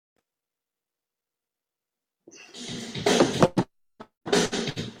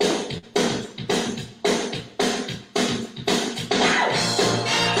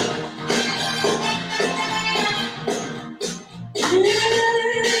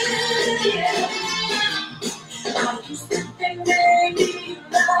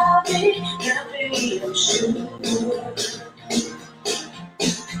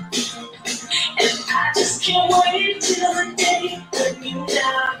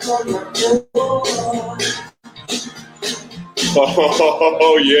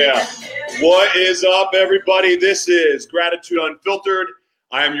Oh, yeah. What is up, everybody? This is Gratitude Unfiltered.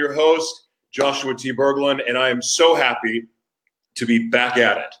 I am your host, Joshua T. Berglund, and I am so happy to be back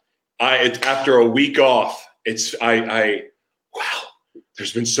at it. After a week off, wow,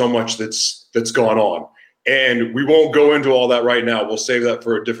 there's been so much that's gone on. And we won't go into all that right now. We'll save that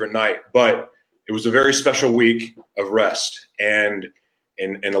for a different night. But it was a very special week of rest and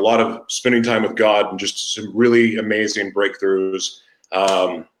a lot of spending time with God and just some really amazing breakthroughs.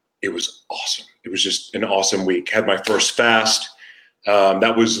 It was awesome. It was just an awesome week. Had my first fast.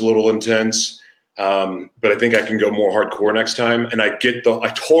 That was a little intense, but I think I can go more hardcore next time. And I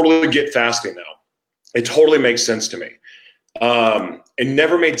totally get fasting now. It totally makes sense to me. It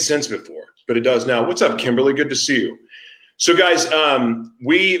never made sense before, but it does now. What's up, Kimberly? Good to see you. So guys,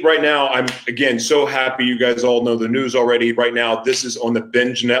 right now, I'm again so happy you guys all know the news already. Right now, this is on the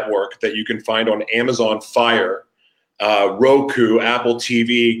Binge Network that you can find on Amazon Fire, Roku, Apple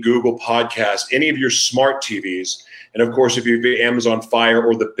TV, Google Podcasts, any of your smart TVs. And of course, if you have Amazon Fire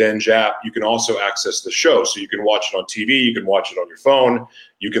or the Binge app, you can also access the show. So you can watch it on TV, you can watch it on your phone,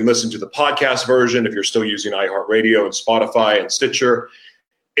 you can listen to the podcast version if you're still using iHeartRadio and Spotify and Stitcher.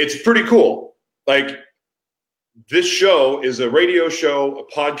 It's pretty cool. Like, this show is a radio show, a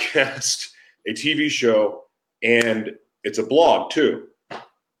podcast, a TV show, and it's a blog too.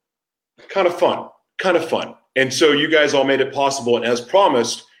 Kind of fun. And so you guys all made it possible. And as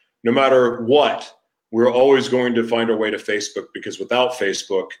promised, no matter what, we're always going to find our way to Facebook, because without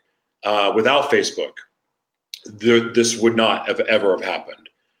Facebook, this would not have ever have happened.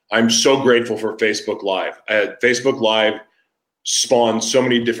 I'm so grateful for Facebook Live. Facebook Live spawned so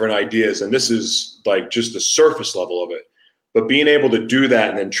many different ideas, and this is like just the surface level of it. But being able to do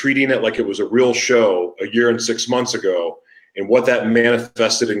that and then treating it like it was a real show a year and 6 months ago, and what that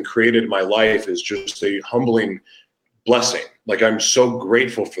manifested and created in my life is just a humbling blessing. Like, I'm so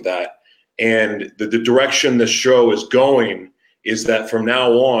grateful for that. And the direction this show is going is that from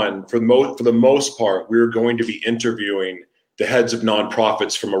now on, for the most part, we're going to be interviewing the heads of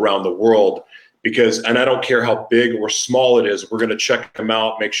nonprofits from around the world. And I don't care how big or small it is, we're going to check them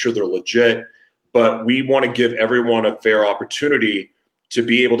out, make sure they're legit. But we want to give everyone a fair opportunity to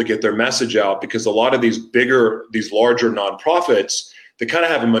be able to get their message out, because a lot of these larger nonprofits, they kind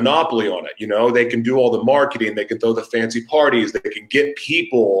of have a monopoly on it. You know, they can do all the marketing, they can throw the fancy parties, they can get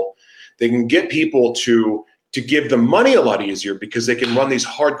people to give them money a lot easier, because they can run these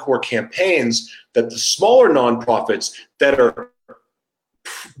hardcore campaigns that the smaller nonprofits that are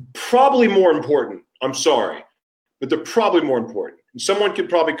probably more important. I'm sorry, but they're probably more important. And someone could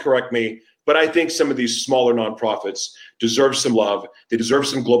probably correct me, but I think some of these smaller nonprofits deserve some love. They deserve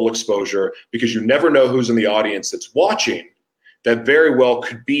some global exposure, because you never know who's in the audience that's watching. That very well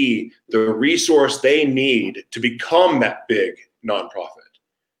could be the resource they need to become that big nonprofit.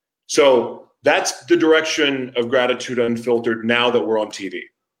 So that's the direction of Gratitude Unfiltered now that we're on TV.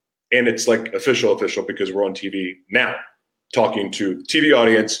 And it's like official because we're on TV now, talking to TV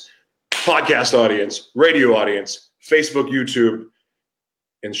audience, podcast audience, radio audience, Facebook, YouTube,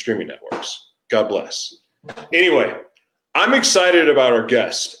 and streaming networks. God bless. Anyway, I'm excited about our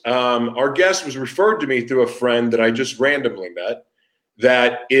guest. Our guest was referred to me through a friend that I just randomly met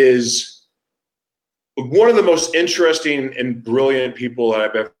that is one of the most interesting and brilliant people that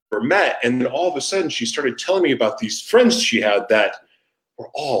I've ever met. And then all of a sudden, she started telling me about these friends she had that were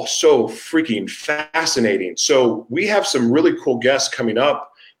all so freaking fascinating. So we have some really cool guests coming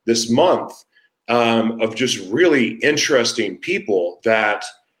up this month of just really interesting people that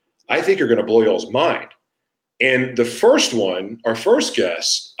I think are going to blow y'all's mind. And the first one, our first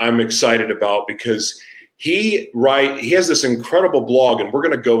guest, I'm excited about because he has this incredible blog, and we're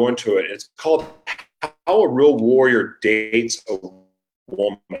going to go into it. It's called How a Real Warrior Dates a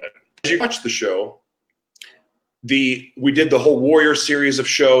Woman. As you watch the show, we did the whole warrior series of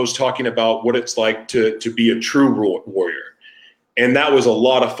shows talking about what it's like to be a true warrior. And that was a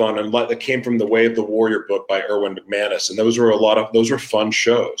lot of fun. And that came from the Way of the Warrior book by Erwin McManus. And those were fun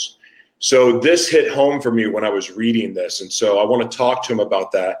shows. So this hit home for me when I was reading this. And so I want to talk to him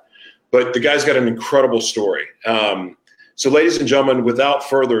about that. But the guy's got an incredible story. So, ladies and gentlemen, without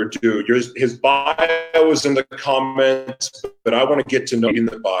further ado, his bio is in the comments, but I want to get to know you in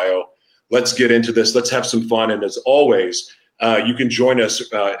the bio. Let's get into this. Let's have some fun. And as always, you can join us,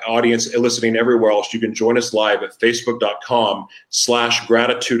 audience listening everywhere else. You can join us live at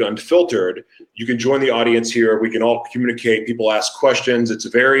facebook.com/gratitudeunfiltered. You can join the audience here. We can all communicate. People ask questions. It's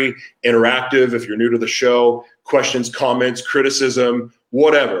very interactive. If you're new to the show, questions, comments, criticism,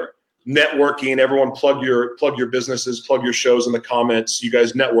 whatever. Networking, everyone plug your businesses, plug your shows in the comments. You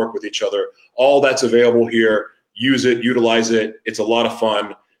guys network with each other. All that's available here. Use it, utilize it. It's a lot of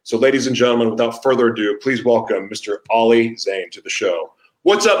fun. So ladies and gentlemen, without further ado, please welcome Mr. Ali Zain to the show.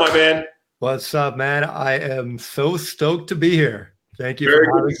 What's up, my man? What's up, man? I am so stoked to be here. Thank you Very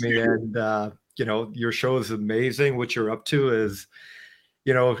for having good to me. see you. And, your show is amazing. What you're up to is,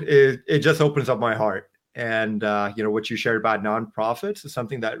 it just opens up my heart. And, what you shared about nonprofits is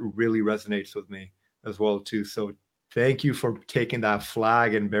something that really resonates with me as well, too. So thank you for taking that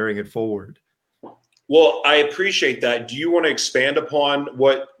flag and bearing it forward. Well, I appreciate that. Do you want to expand upon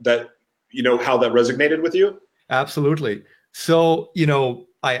how that resonated with you? Absolutely. So,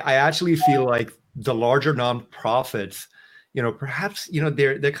 I actually feel like the larger nonprofits, perhaps,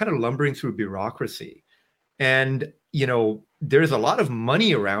 they're kind of lumbering through bureaucracy. And, there's a lot of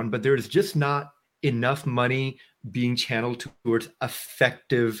money around, but there's just not enough money being channeled towards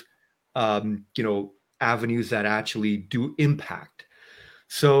effective, avenues that actually do impact.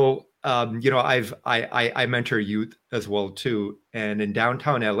 So, I mentor youth as well too, and in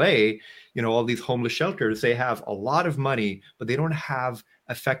downtown LA, all these homeless shelters, they have a lot of money, but they don't have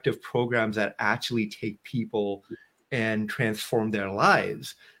effective programs that actually take people and transform their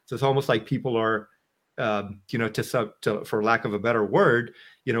lives. So it's almost like people are, for lack of a better word,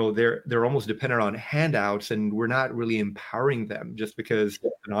 they're almost dependent on handouts, and we're not really empowering them just because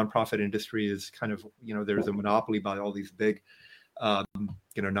the nonprofit industry is kind of, there's a monopoly by all these big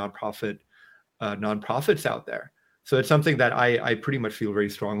nonprofits out there. So it's something that I pretty much feel very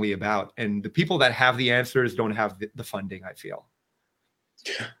strongly about. And the people that have the answers don't have the funding, I feel.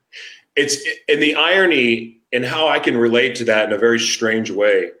 And the irony and how I can relate to that in a very strange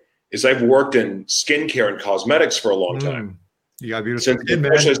way is I've worked in skincare and cosmetics for a long time. You got beautiful skin,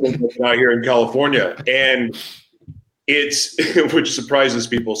 man. Out here in California. And it's, which surprises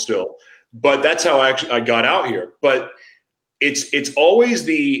people still, but that's how I got out here. But it's always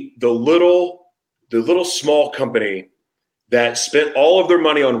the little small company that spent all of their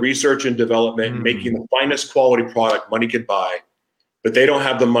money on research and development, making the finest quality product money could buy, but they don't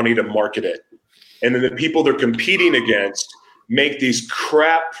have the money to market it. And then the people they're competing against make these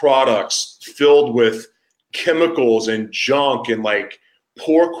crap products filled with chemicals and junk and like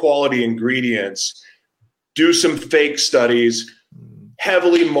poor quality ingredients, do some fake studies,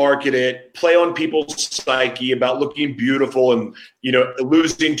 heavily market it, play on people's psyche about looking beautiful and,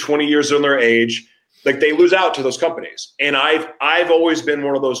 losing 20 years on their age. Like they lose out to those companies. And I've always been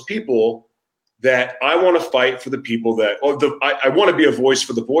one of those people that I want to fight for the people that, I want to be a voice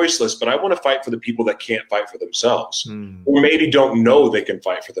for the voiceless, but I want to fight for the people that can't fight for themselves or maybe don't know they can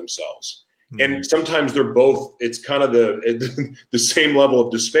fight for themselves. And sometimes they're both, it's kind of the same level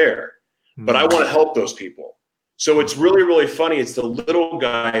of despair, but I want to help those people. So it's really, really funny. It's the little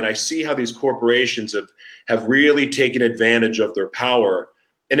guy, and I see how these corporations have really taken advantage of their power,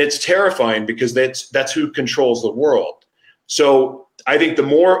 and it's terrifying because that's who controls the world. So I think the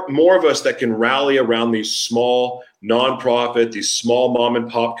more of us that can rally around these small nonprofit, these small mom and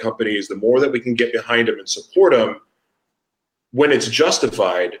pop companies, the more that we can get behind them and support them, when it's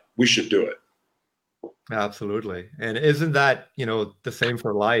justified, we should do it. Absolutely. And isn't that, the same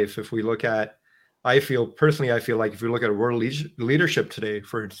for life? If we look at, I feel like if you look at world leadership today,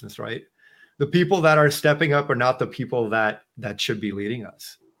 for instance, right? The people that are stepping up are not the people that should be leading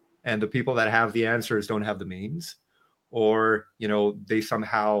us. And the people that have the answers don't have the means, or, they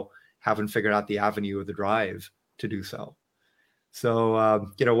somehow haven't figured out the avenue or the drive to do so. So,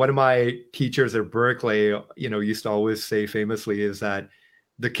 one of my teachers at Berkeley, used to always say famously is that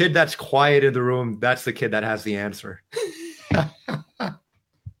the kid that's quiet in the room, that's the kid that has the answer.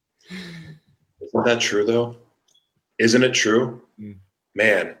 Isn't that true though? Isn't it true?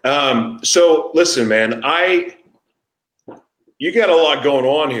 Man. So listen, man, you got a lot going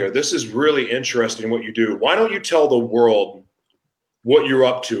on here. This is really interesting what you do. Why don't you tell the world what you're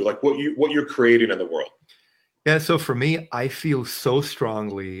up to, like what you're creating in the world? Yeah. So for me, I feel so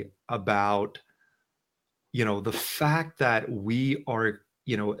strongly about, the fact that we are,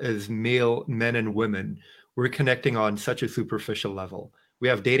 as male men and women, we're connecting on such a superficial level. We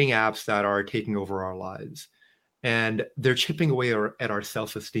have dating apps that are taking over our lives, and they're chipping away at our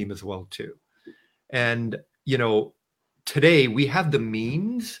self-esteem as well too. And, today we have the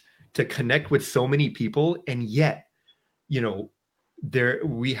means to connect with so many people, and yet, there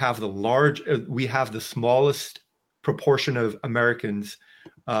we have we have the smallest proportion of Americans.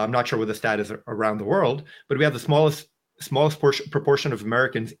 I'm not sure what the stat is around the world, but we have the smallest proportion of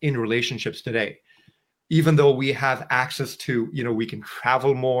Americans in relationships today. Even though we have access to, we can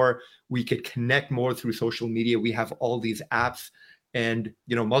travel more, we could connect more through social media. We have all these apps and,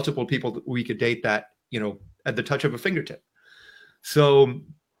 multiple people that we could date that, at the touch of a fingertip. So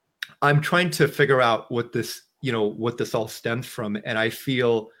I'm trying to figure out what this all stems from. And I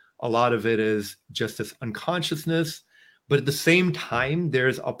feel a lot of it is just this unconsciousness. But at the same time,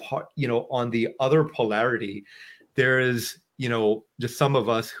 there's a part, on the other polarity, there is, just some of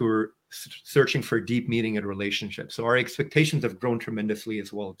us who are searching for deep meaning in relationships. So our expectations have grown tremendously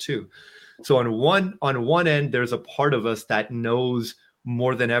as well too. So on one end, there's a part of us that knows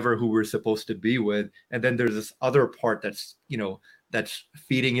more than ever who we're supposed to be with, and then there's this other part that's that's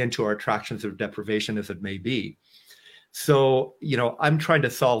feeding into our attractions of deprivation, as it may be. So I'm trying to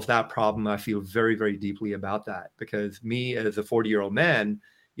solve that problem. I feel very, very deeply about that, because me as a 40-year-old man,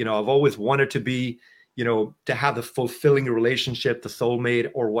 I've always wanted to be, to have the fulfilling relationship, the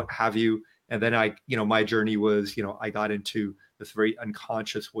soulmate or what have you. And then my journey was, I got into this very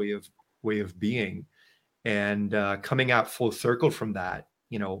unconscious way of being, and coming out full circle from that,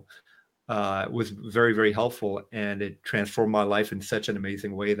 was very, very helpful. And it transformed my life in such an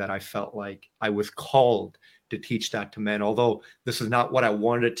amazing way that I felt like I was called to teach that to men. Although this is not what I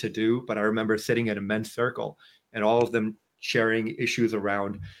wanted to do, but I remember sitting at a men's circle and all of them sharing issues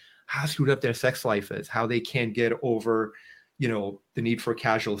around how screwed up their sex life is, how they can't get over, the need for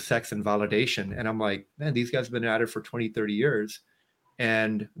casual sex and validation. And I'm like, man, these guys have been at it for 20, 30 years.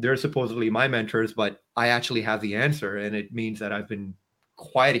 And they're supposedly my mentors, but I actually have the answer. And it means that I've been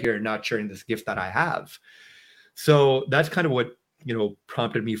quiet here and not sharing this gift that I have. So that's kind of what,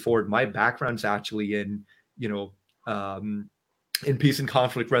 prompted me forward. My background's actually in, in peace and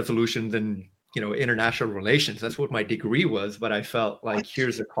conflict resolutions and, international relations. That's what my degree was. But I felt like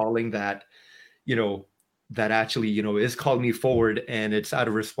here's a calling that, that actually, is calling me forward. And it's out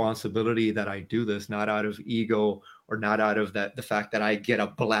of responsibility that I do this, not out of ego or not out of the fact that I get a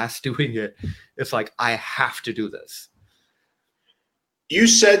blast doing it. It's like, I have to do this. You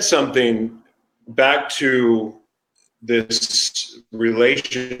said something back to this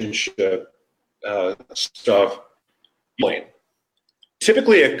relationship stuff.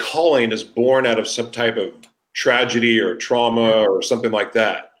 Typically, a calling is born out of some type of tragedy or trauma or something like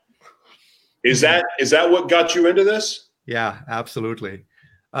that. Is that what got you into this? Yeah, absolutely.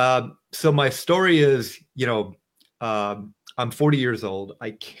 So my story is, I'm 40 years old.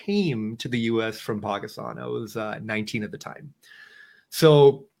 I came to the U.S. from Pakistan. I was 19 at the time.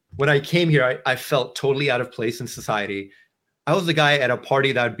 So when I came here, I felt totally out of place in society. I was the guy at a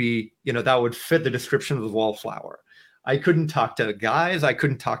party that would be, that would fit the description of the wallflower. I couldn't talk to guys. I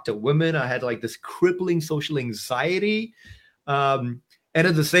couldn't talk to women. I had like this crippling social anxiety. And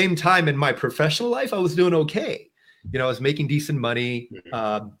at the same time, in my professional life, I was doing okay. I was making decent money.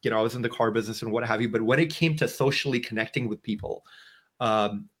 I was in the car business and what have you. But when it came to socially connecting with people,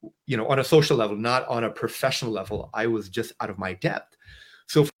 on a social level, not on a professional level, I was just out of my depth.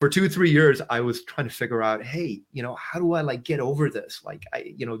 So for 2-3 years, I was trying to figure out, hey, how do I get over this?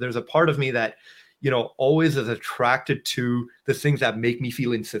 There's a part of me that, always is attracted to the things that make me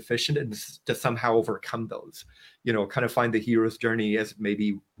feel insufficient and to somehow overcome those, kind of find the hero's journey as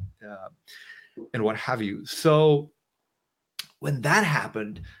maybe, and what have you. So when that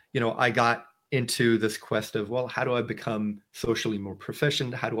happened, I got into this quest of, well, how do I become socially more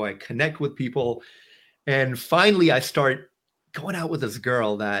proficient? How do I connect with people? And finally, I start going out with this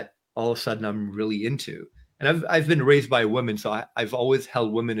girl that all of a sudden I'm really into. And I've been raised by women, so I've always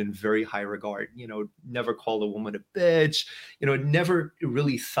held women in very high regard. Never called a woman a bitch. Never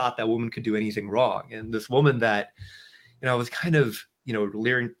really thought that woman could do anything wrong. And this woman that, I was kind of,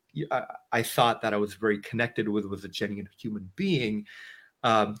 leering. I thought that I was very connected with was a genuine human being.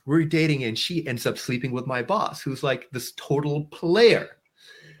 We're dating, and she ends up sleeping with my boss, who's like this total player.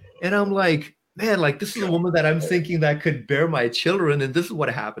 And I'm like, man, this is a woman that I'm thinking that could bear my children, and this is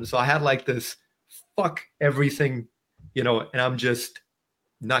what happened. So I had this fuck everything, and I'm just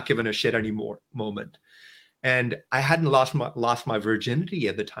not giving a shit anymore moment. And I hadn't lost my virginity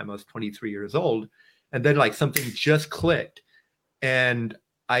at the time. I was 23 years old. And then something just clicked. And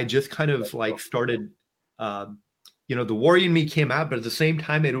I just kind of started, the warrior in me came out, but at the same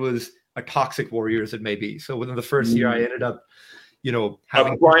time, it was a toxic warrior, as it may be. So within the first year, I ended up,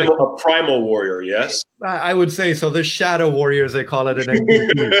 having a primal warrior. Yes, I would say so. The shadow warriors, they call it, an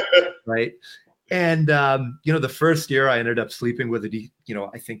MVP, right? And the first year I ended up sleeping with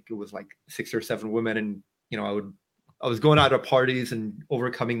I think it was like 6 or 7 women, and I was going out to parties and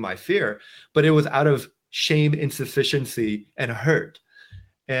overcoming my fear, but it was out of shame, insufficiency, and hurt.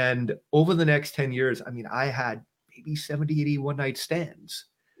 And over the next 10 years, I mean, I had maybe 70, 80 one-night stands.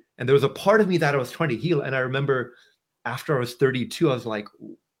 And there was a part of me that I was trying to heal. And I remember after I was 32, I was like,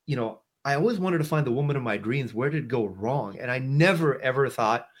 I always wanted to find the woman of my dreams. Where did it go wrong? And I never, ever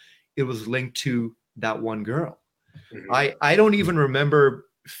thought it was linked to that one girl. Mm-hmm. I don't even remember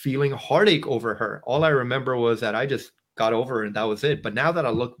feeling heartache over her. All I remember was that I just got over her and that was it. But now that I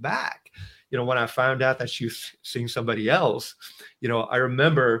look back, when I found out that she was seeing somebody else, I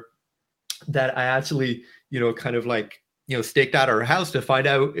remember that I actually, kind of like, staked out her house to find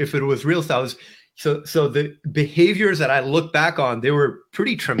out if it was real. So the behaviors that I look back on, they were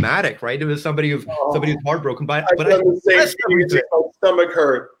pretty traumatic, right? It was somebody who's heartbroken, but I my stomach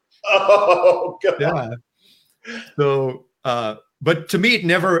hurt. Oh God. Yeah. So, but to me, it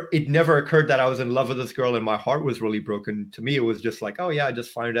never occurred that I was in love with this girl and my heart was really broken. To me, it was just like, oh yeah, I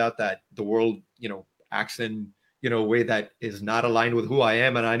just found out that the world, acts in, a way that is not aligned with who I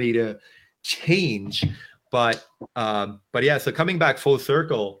am, and I need to change. But yeah, so coming back full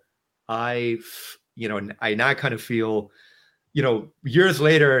circle, I now kind of feel, years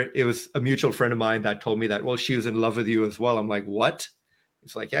later, it was a mutual friend of mine that told me that, well, she was in love with you as well. I'm like, what?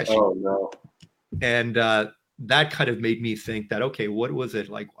 It's like, yeah. Oh no. And that kind of made me think that, okay, what was it?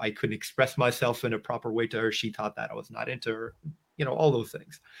 Like, I couldn't express myself in a proper way to her. She thought that I was not into her, all those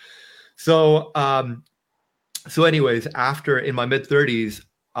things. So, anyways, after in my mid-30s,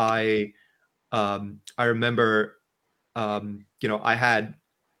 I remember, I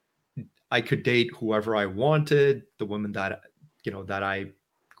could date whoever I wanted, the women that, that I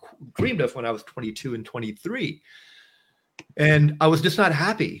dreamed of when I was 22 and 23. And I was just not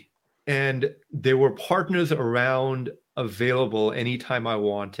happy. And there were partners around available anytime I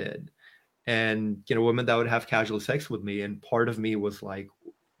wanted. And, women that would have casual sex with me. And part of me was like,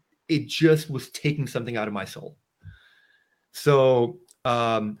 it just was taking something out of my soul. So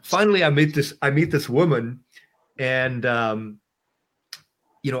finally I meet this woman, and, I'm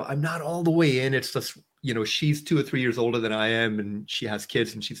not all the way in. It's just, she's 2 or 3 years older than I am, and she has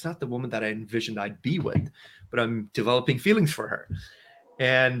kids, and she's not the woman that I envisioned I'd be with, but I'm developing feelings for her.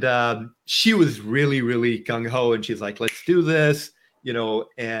 And she was really, really gung-ho, and she's like, let's do this,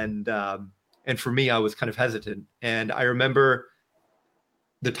 and for me, I was kind of hesitant. And I remember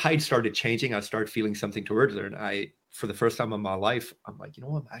the tide started changing. I started feeling something towards her. And for the first time in my life, I'm like,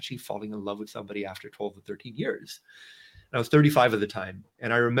 I'm actually falling in love with somebody after 12 or 13 years. And I was 35 at the time.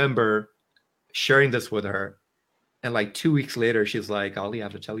 And I remember sharing this with her. And like 2 weeks later, she's like, Ali, I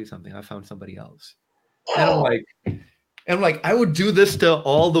have to tell you something. I found somebody else. And I'm like, I would do this to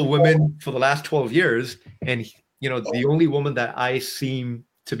all the women for the last 12 years. And, the only woman that I seem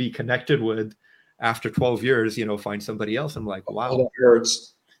to be connected with after 12 years, find somebody else. I'm like, wow. That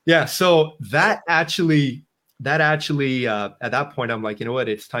hurts. Yeah. So that actually, at that point, I'm like, you know what?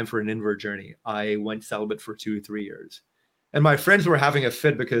 It's time for an inward journey. I went celibate for 2 or 3 years. And my friends were having a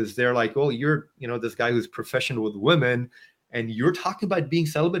fit because they're like, well, you're, this guy who's professional with women, and you're talking about being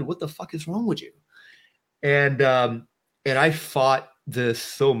celibate. What the fuck is wrong with you? And I fought this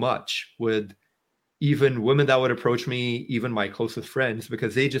so much with even women that would approach me, even my closest friends,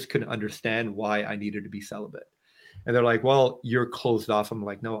 because they just couldn't understand why I needed to be celibate. And they're like, well, you're closed off. I'm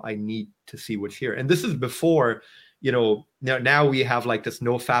like, no, I need to see what's here. And this is before, now we have like this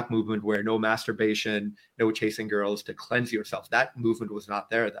no fap movement where no masturbation, no chasing girls, to cleanse yourself. That movement was not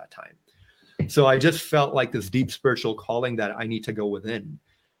there at that time. So I just felt like this deep spiritual calling that I need to go within.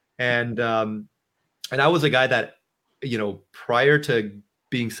 And I was a guy that, prior to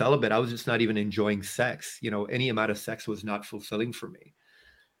being celibate, I was just not even enjoying sex. Any amount of sex was not fulfilling for me.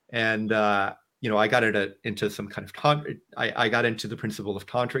 And, I got into some kind of I got into the principle of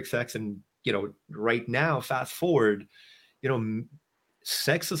tantric sex. And, right now, fast forward,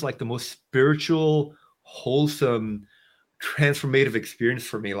 sex is like the most spiritual, wholesome, transformative experience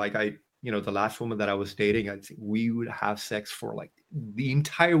for me. Like the last woman that I was dating, we would have sex for like the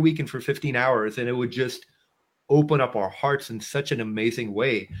entire weekend for 15 hours. And it would just open up our hearts in such an amazing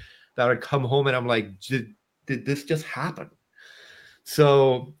way that I'd come home and I'm like, did this just happen?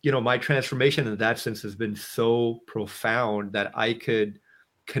 So, my transformation in that sense has been so profound that I could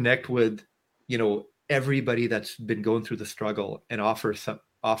connect with, everybody that's been going through the struggle and offer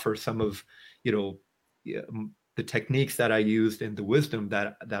some of, the techniques that I used and the wisdom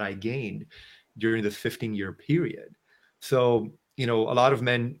that I gained during this 15-year period. So, a lot of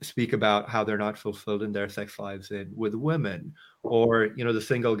men speak about how they're not fulfilled in their sex lives with women, or, the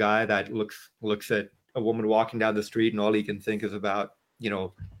single guy that looks at a woman walking down the street and all he can think is about,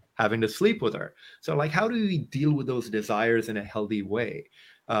 having to sleep with her. So like, how do we deal with those desires in a healthy way?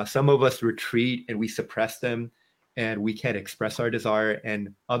 Some of us retreat and we suppress them and we can't express our desire,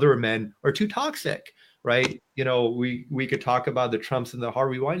 and other men are too toxic, right? We could talk about the Trumps and the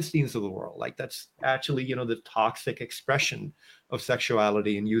Harvey Weinsteins of the world. Like, that's actually, the toxic expression of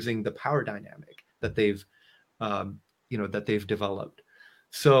sexuality and using the power dynamic that they've developed.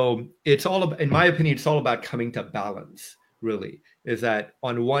 So it's all about, in my opinion, it's all about coming to balance, really. Is that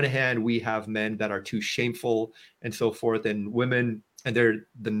on one hand, we have men that are too shameful and so forth, and women, and they're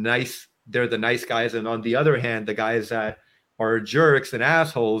the nice guys. And on the other hand, the guys that are jerks and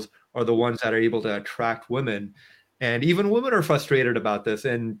assholes are the ones that are able to attract women. And even women are frustrated about this.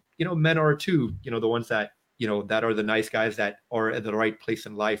 And, men are too, the ones that, that are the nice guys that are at the right place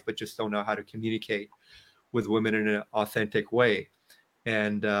in life, but just don't know how to communicate with women in an authentic way.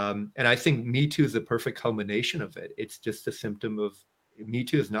 And I think Me Too is the perfect culmination of it. It's just a symptom of, Me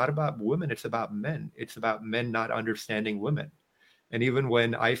Too is not about women. It's about men. It's about men not understanding women. And even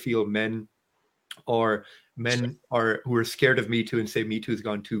when I feel men are who are scared of Me Too and say Me Too has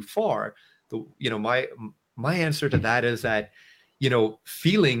gone too far, my answer to that is that,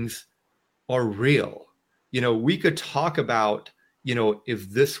 feelings are real. We could talk about, if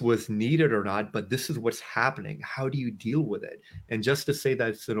this was needed or not, but this is what's happening. How do you deal with it? And just to say that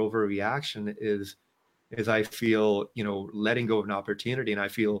it's an overreaction is I feel, letting go of an opportunity. And I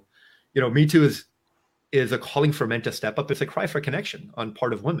feel, Me Too is a calling for men to step up. It's a cry for connection on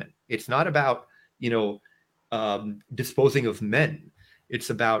part of women. It's not about, disposing of men. It's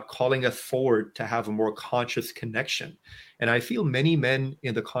about calling us forward to have a more conscious connection. And I feel many men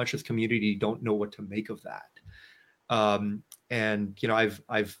in the conscious community don't know what to make of that. And I've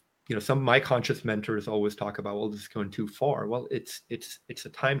some of my conscious mentors always talk about, well, this is going too far. Well, it's a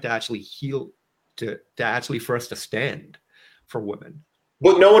time to actually heal, to actually for us to stand for women.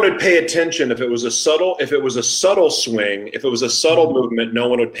 But no one would pay attention if it was a subtle swing, if it was a subtle movement, no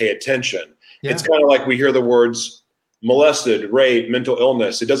one would pay attention. Yeah. It's kind of like we hear the words molested, rape, mental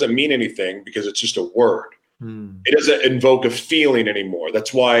illness. It doesn't mean anything because it's just a word. It doesn't invoke a feeling anymore.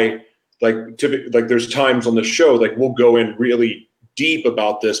 That's why, there's times on the show, we'll go in really deep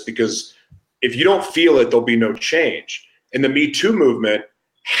about this, because if you don't feel it, there'll be no change. And the Me Too movement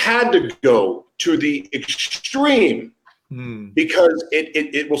had to go to the extreme because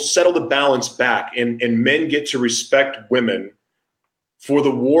it will settle the balance back, and men get to respect women for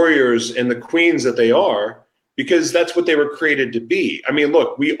the warriors and the queens that they are, because that's what they were created to be. I mean,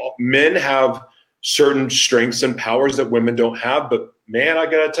 look, men have certain strengths and powers that women don't have, but man, I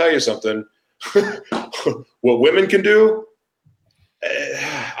gotta tell you something. What women can do,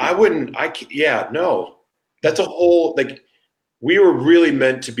 no. That's a whole, we were really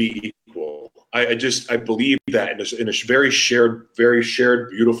meant to be equal. I believe that in a very shared,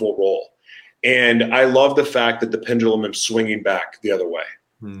 beautiful role. And I love the fact that the pendulum is swinging back the other way.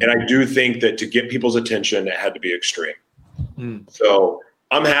 And I do think that to get people's attention, it had to be extreme. So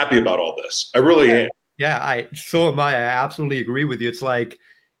I'm happy about all this. I really am. Yeah, so am I. I absolutely agree with you. It's like,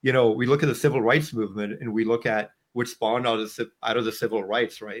 we look at the civil rights movement and we look at what spawned out of the civil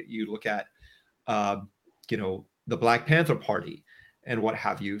rights, right? You look at, the Black Panther Party and what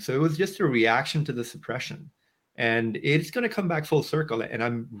have you. So it was just a reaction to the suppression. And it's going to come back full circle. And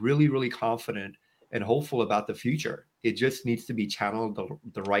I'm really, really confident and hopeful about the future. It just needs to be channeled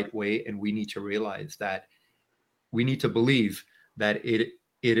the right way. And we need to realize that we need to believe that it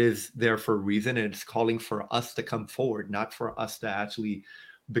is there for a reason, and it's calling for us to come forward, not for us to actually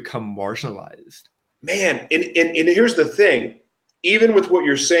become marginalized. Man, and here's the thing, even with what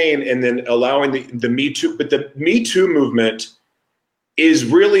you're saying and then allowing the Me Too, but the Me Too movement is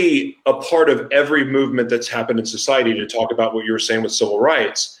really a part of every movement that's happened in society. To talk about what you were saying with civil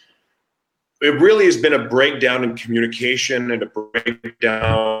rights, it really has been a breakdown in communication and a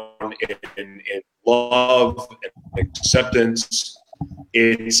breakdown in love and acceptance.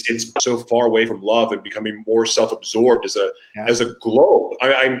 It's so far away from love and becoming more self-absorbed as a globe.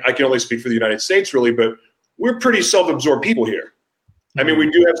 I can only speak for the United States, really, but we're pretty self-absorbed people here. I mean, we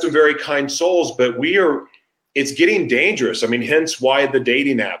do have some very kind souls, but it's getting dangerous. I mean, hence why the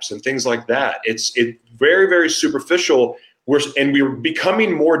dating apps and things like that. It's very, very superficial. We're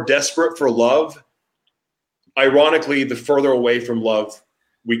becoming more desperate for love. Ironically, the further away from love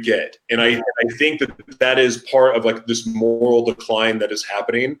we get. And I think that is part of this moral decline that is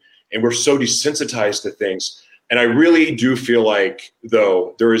happening. And we're so desensitized to things. And I really do feel like,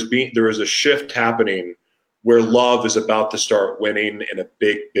 though, there is a shift happening where love is about to start winning in a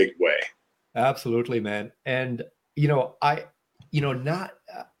big, big way. Absolutely, man. And,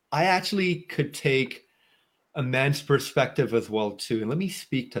 I actually could take a man's perspective as well, too. And let me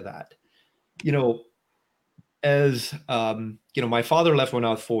speak to that. As my father left when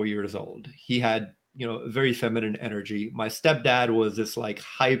I was 4 years old. He had very feminine energy. My stepdad was this like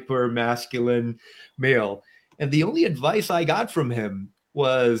hyper masculine male, and the only advice I got from him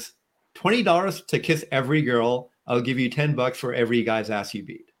was $20 to kiss every girl. I'll give you $10 for every guy's ass you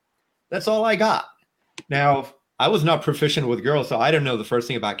beat. That's all I got. Now, I was not proficient with girls, so I don't know the first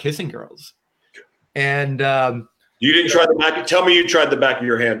thing about kissing girls. And you didn't try the back. Tell me you tried the back of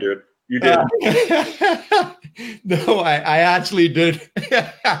your hand, dude. You did. No, I actually did.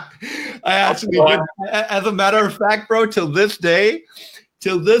 I actually did. As a matter of fact, bro, till this day,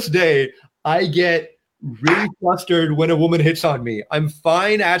 I get really flustered when a woman hits on me. I'm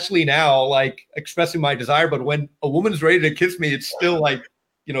fine actually now, like expressing my desire, but when a woman's ready to kiss me, it's still like,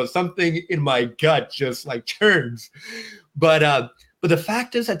 something in my gut just like churns. But the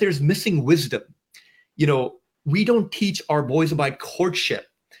fact is that there's missing wisdom. We don't teach our boys about courtship.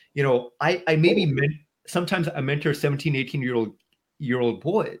 I maybe sometimes I mentor 17, 18-year-old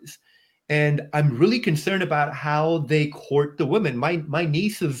boys, and I'm really concerned about how they court the women. My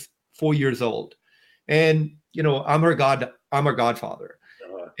niece is 4 years old, and I'm her godfather.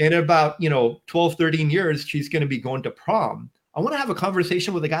 In about 12, 13 years, she's going to be going to prom. I want to have a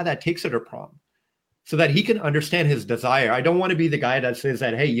conversation with a guy that takes her to prom so that he can understand his desire. I don't want to be the guy that says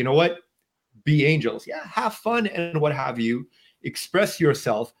that, hey, you know what? Be angels. Yeah, have fun and what have you. Express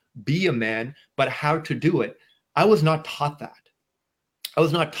yourself, be a man, but how to do it. I was not taught that. I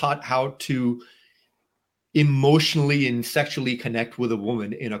was not taught how to emotionally and sexually connect with a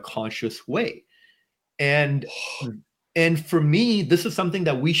woman in a conscious way. And for me, this is something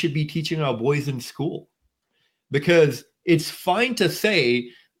that we should be teaching our boys in school, because it's fine to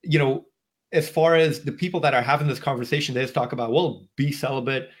say, as far as the people that are having this conversation, they just talk about, well, be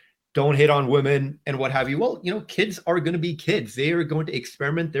celibate, don't hit on women and what have you. Well, kids are going to be kids. They are going to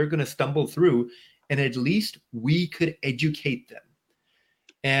experiment. They're going to stumble through, and at least we could educate them.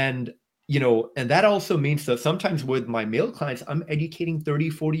 And, and that also means that sometimes with my male clients, I'm educating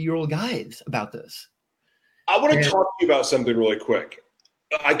 30, 40-year-old guys about this. I want to talk to you about something really quick.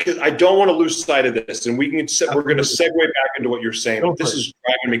 I don't want to lose sight of this, and we're going to segue back into what you're saying. This is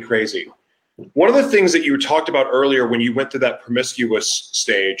driving me crazy. One of the things that you talked about earlier when you went through that promiscuous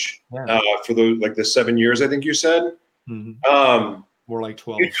stage for the 7 years, I think you said, more like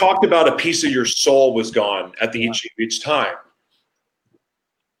 12. You talked about a piece of your soul was gone at each time.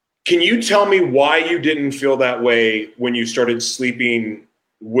 Can you tell me why you didn't feel that way when you started sleeping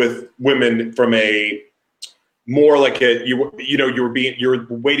with women from a more like you were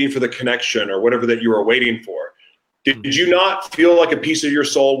waiting for the connection or whatever that you were waiting for? Did you not feel like a piece of your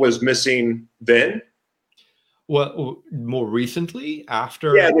soul was missing then? Well, more recently,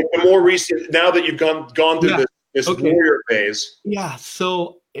 after? Yeah, like the more recent, now that you've gone through this warrior phase. Yeah,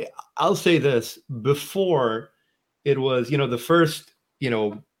 so I'll say this. Before, it was, the first,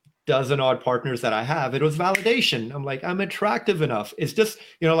 dozen odd partners that I have, it was validation. I'm like, I'm attractive enough. It's just,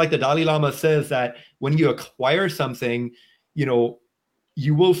 like the Dalai Lama says that when you acquire something,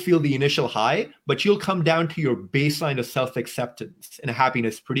 you will feel the initial high, but you'll come down to your baseline of self-acceptance and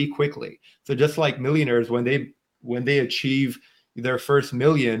happiness pretty quickly. So just like millionaires, when they achieve their first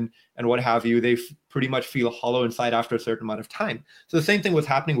million and what have you, they pretty much feel hollow inside after a certain amount of time. So the same thing was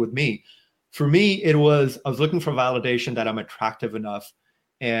happening with me. For me, I was looking for validation that I'm attractive enough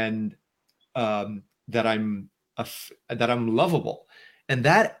and that I'm lovable, and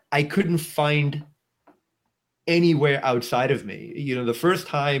that I couldn't find anywhere outside of me. The first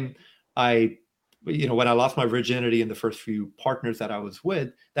time when I lost my virginity in the first few partners that I was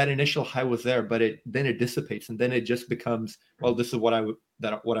with, that initial high was there, but then it dissipates, and then it just becomes, well, this is what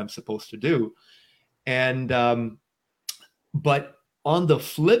I'm supposed to do. And but on the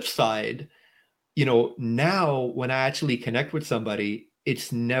flip side, now when I actually connect with somebody,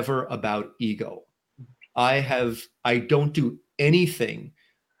 it's never about ego. I don't do anything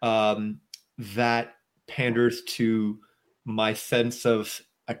that panders to my sense of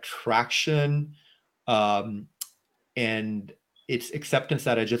attraction and it's acceptance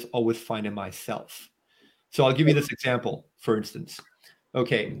that I just always find in myself. So I'll give you this example, for instance.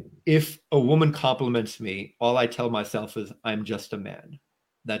 Okay, if a woman compliments me, all I tell myself is I'm just a man.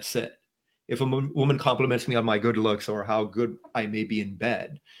 That's it. If a woman compliments me on my good looks or how good I may be in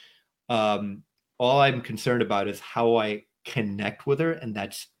bed, all I'm concerned about is how I connect with her, and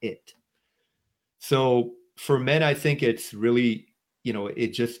that's it. So for men, I think it's really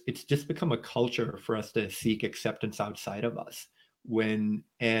it's just become a culture for us to seek acceptance outside of us. Dating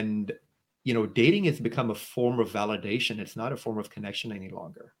has become a form of validation. It's not a form of connection any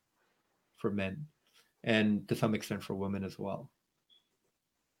longer for men, and to some extent for women as well.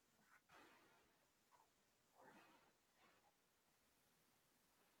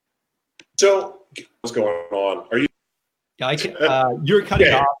 So what's going on? Are you? You're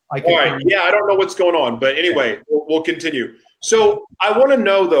cutting off. All right. Yeah, I don't know what's going on, but anyway, we'll continue. So I want to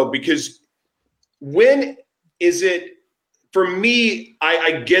know though, because when is it? For me,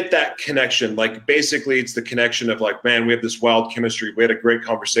 I get that connection. Like basically, it's the connection of like, man, we have this wild chemistry. We had a great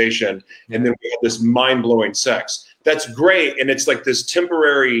conversation, and then we had this mind blowing sex. That's great, and it's like this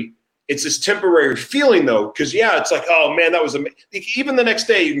temporary. It's this temporary feeling though, because it's like, oh man, that was amazing. Even the next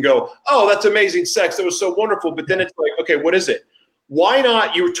day you can go, oh, that's amazing sex. That was so wonderful. But then it's like, okay, what is it? Why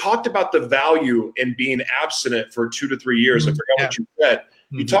not? You talked about the value in being abstinent for 2 to 3 years. I forgot what you said.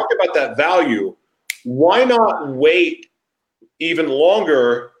 You talked about that value. Why not wait even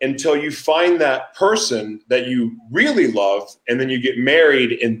longer until you find that person that you really love, and then you get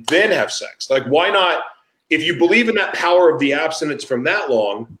married and then have sex? Like, why not? If you believe in that power of the abstinence from that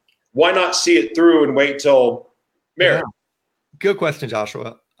long, why not see it through and wait till marriage? Yeah. Good question,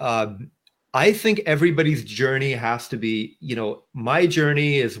 Joshua. I think everybody's journey has to be, my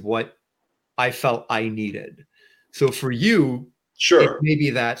journey is what I felt I needed. So for you, sure, it may be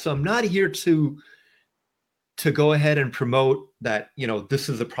that. So I'm not here to go ahead and promote that, this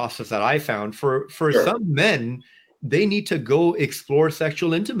is a process that I found. For sure. Some men, they need to go explore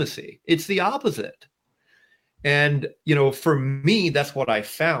sexual intimacy. It's the opposite. And, for me, that's what I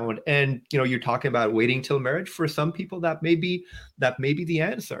found. And, you're talking about waiting till marriage. For some people, that may be the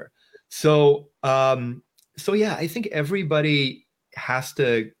answer. So, yeah, I think everybody has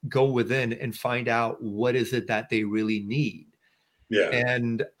to go within and find out what is it that they really need. Yeah.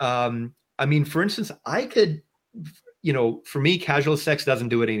 And, for instance, I could, for me, casual sex doesn't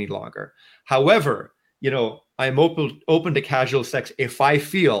do it any longer. However, I'm open to casual sex if I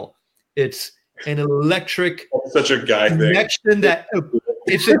feel it's an electric such a guy connection thing. That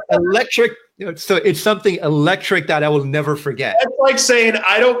it's an electric. So it's something electric that I will never forget. That's like saying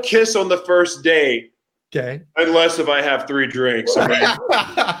I don't kiss on the first date. Okay. Unless if I have 3 drinks. So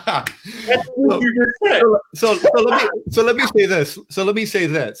let me say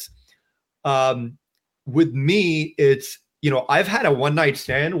this. With me, it's, I've had a one night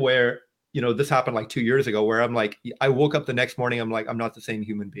stand where, this happened like 2 years ago, where I'm like, I woke up the next morning, I'm like, I'm not the same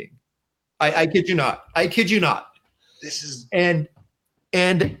human being. I kid you not. This is and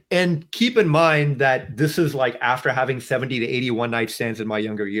keep in mind that this is like after having 70 to 80 one night stands in my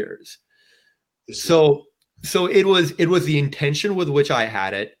younger years. So it was the intention with which I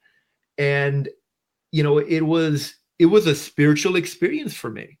had it. And, it was a spiritual experience for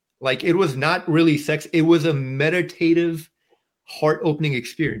me. Like, it was not really sex. It was a meditative, heart-opening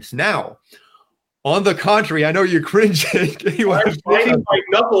experience. Now, on the contrary, I know you're cringing. I'm biting my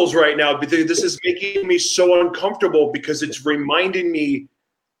knuckles right now because this is making me so uncomfortable, because it's reminding me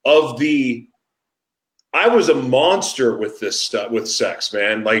of I was a monster with this stuff, with sex,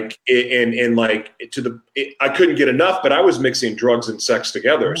 man. Like, I couldn't get enough, but I was mixing drugs and sex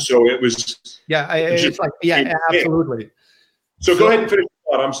together. So it was. Absolutely. So go ahead and finish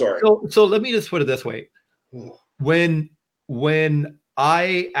the thought. I'm sorry. So let me just put it this way. When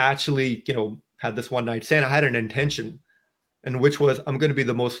I actually, had this one night stand, I had an intention, and which was, I'm going to be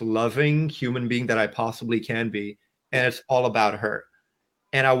the most loving human being that I possibly can be. And it's all about her.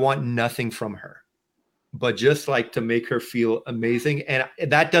 And I want nothing from her, but just like to make her feel amazing. And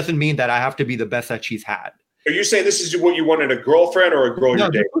that doesn't mean that I have to be the best that she's had. Are you saying this is what you wanted, a girlfriend or a girl you're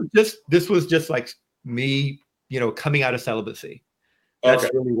dating? This was just like me, coming out of celibacy. That's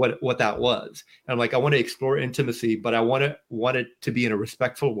really what that was. And I'm like, I want to explore intimacy, but I want it to be in a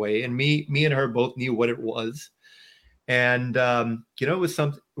respectful way. And me and her both knew what it was. And, it was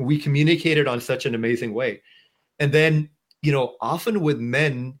something we communicated on such an amazing way. And then, often with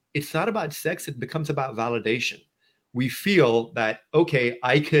men, it's not about sex. It becomes about validation. We feel that, okay,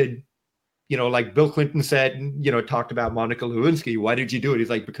 I could, like Bill Clinton said, talked about Monica Lewinsky. Why did you do it? He's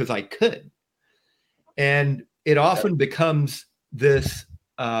like, because I could. And it often becomes this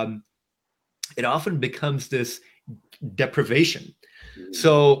deprivation.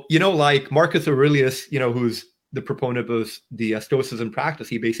 So, like Marcus Aurelius, who's the proponent of the Stoicism practice,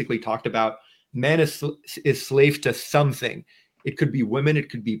 he basically talked about man is slave to something. It could be women, it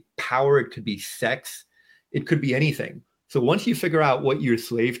could be power, it could be sex, it could be anything. So once you figure out what you're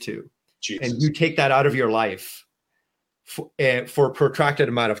slave to, and you take that out of your life for a protracted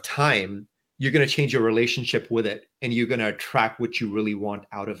amount of time, you're going to change your relationship with it, and you're going to attract what you really want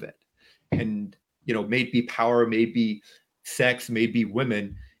out of it. And, you know, may it be power, may it be sex, may it be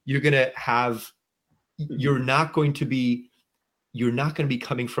women, you're going to have, you're not going to be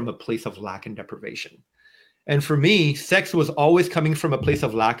coming from a place of lack and deprivation. And for me, sex was always coming from a place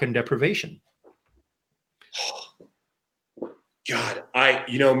of lack and deprivation. God,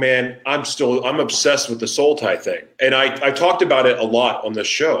 man, I'm obsessed with the soul tie thing. And I talked about it a lot on this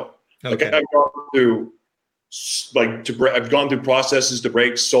show. Okay. Like I've gone through processes to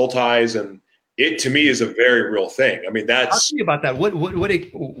break soul ties, and it to me is a very real thing. I mean, that's talk to me about that. What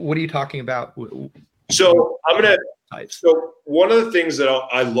are you talking about? So so one of the things that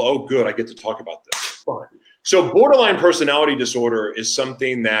I get to talk about this. Fine. So borderline personality disorder is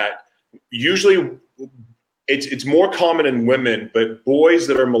something that usually it's more common in women, but boys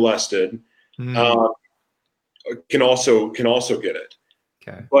that are molested can also get it.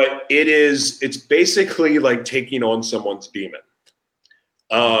 Okay. But it's basically like taking on someone's demon.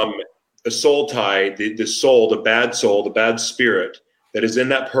 A soul tie, the soul, the bad spirit that is in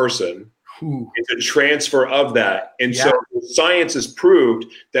that person. It's a transfer of that. And so science has proved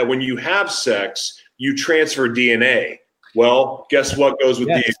that when you have sex, you transfer DNA. Well, guess what goes with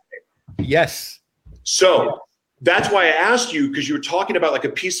DNA? Yes. So that's why I asked you, because you were talking about like a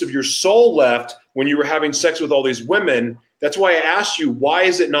piece of your soul left when you were having sex with all these women. That's why I asked you, why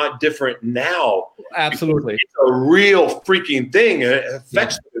is it not different now? Absolutely. Because it's a real freaking thing. And it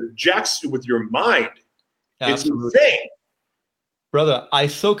affects jacks with your mind. Absolutely. It's insane. Brother, I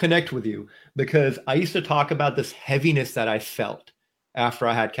so connect with you because I used to talk about this heaviness that I felt after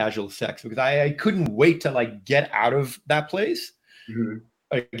I had casual sex, because I couldn't wait to like get out of that place,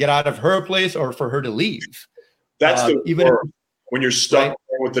 get out of her place, or for her to leave. That's even when you're stuck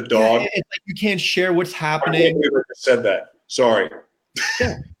with the dog. It's like you can't share what's happening. I can't believe I just said that. Sorry.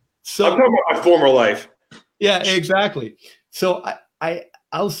 Yeah. So I'm talking about my former life. Yeah, exactly. So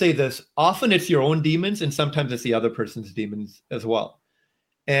I'll say this. Often it's your own demons, and sometimes it's the other person's demons as well.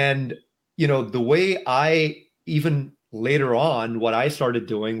 And, you know, the way even later on, what I started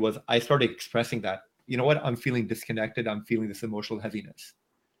doing was I started expressing that, you know what, I'm feeling disconnected. I'm feeling this emotional heaviness.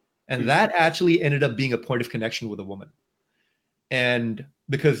 And that actually ended up being a point of connection with a woman. And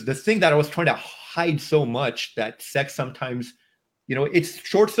because the thing that I was trying to hide so much, that sex sometimes, you know, it's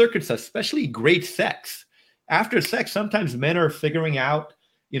short circuits, especially great sex. After sex, sometimes men are figuring out,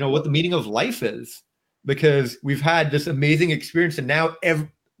 you know, what the meaning of life is, because we've had this amazing experience, and now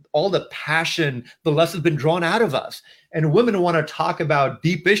all the passion, the lust has been drawn out of us. And women want to talk about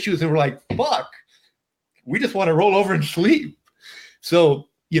deep issues, and we're like, fuck, we just want to roll over and sleep. So,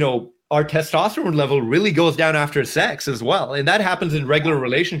 you know, our testosterone level really goes down after sex as well. And that happens in regular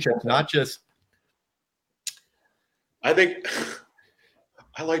relationships, not just. I think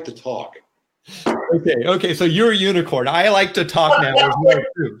I like to talk. Okay. So you're a unicorn. I like to talk now as well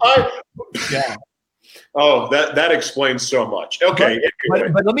too. Yeah. Oh, that explains so much. Okay.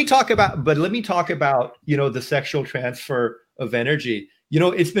 But let me talk about, you know, the sexual transfer of energy. You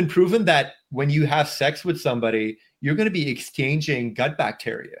know, it's been proven that when you have sex with somebody, you're going to be exchanging gut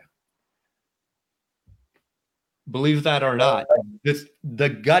bacteria. Believe that or not, the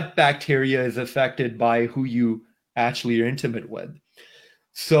gut bacteria is affected by who you actually are intimate with.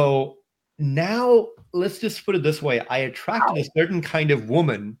 So now let's just put it this way. I attracted a certain kind of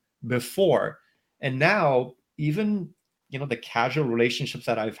woman before, and now even, you know, the casual relationships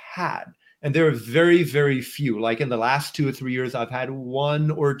that I've had, and there are very, very few, like in the last 2 or 3 years, I've had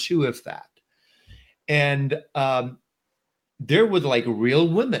 1 or 2 of that. And they're with like real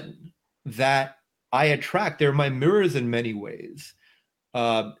women that I attract. They're my mirrors in many ways.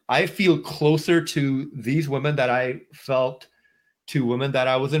 I feel closer to these women that I felt to women that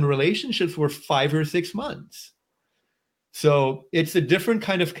I was in relationships for 5 or 6 months. So it's a different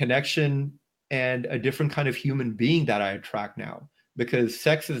kind of connection and a different kind of human being that I attract now, because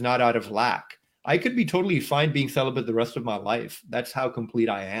sex is not out of lack. I could be totally fine being celibate the rest of my life. That's how complete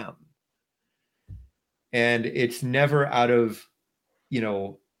I am. And it's never out of, you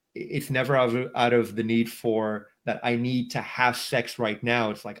know, it's never out of the need for that I need to have sex right now.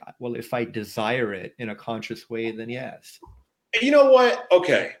 It's like, well, if I desire it in a conscious way, then yes. You know what?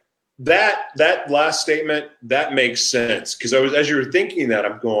 Okay. That last statement, that makes sense. Because as you were thinking that,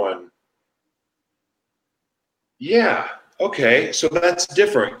 I'm going, yeah, okay. So that's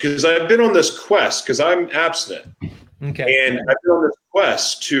different. Because I've been on this quest, because I'm abstinent. Okay. And I've been on this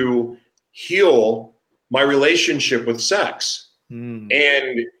quest to heal my relationship with sex.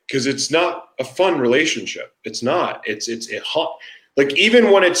 And because it's not a fun relationship. It's not. It's like, even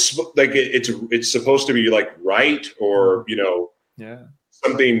when it's like it's supposed to be like right, or, you know, yeah,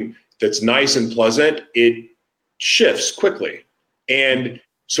 something that's nice and pleasant, it shifts quickly. And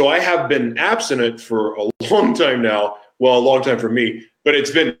so I have been abstinent for a long time now. Well, a long time for me, but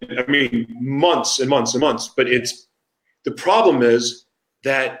it's been, I mean, months and months and months. But it's, the problem is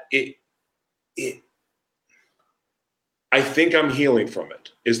that I think I'm healing from it,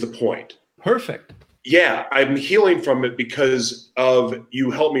 is the point. Perfect. Yeah, I'm healing from it because of,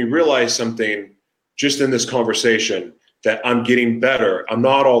 you helped me realize something just in this conversation, that I'm getting better. I'm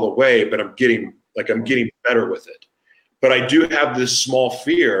not all the way, but I'm getting better with it. But I do have this small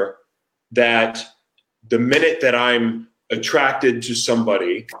fear that the minute that I'm attracted to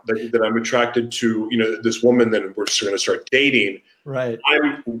somebody, that I'm attracted to, you know, this woman that we're going to start dating, right?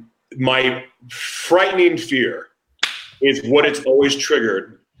 My frightening fear is what it's always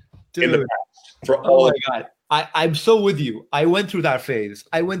triggered in the past for all. Oh my God. I'm so with you. I went through that phase.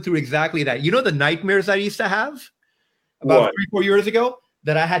 I went through exactly that. You know, the nightmares I used to have about 3-4 years ago,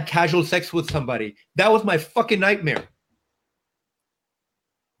 that I had casual sex with somebody. That was my fucking nightmare.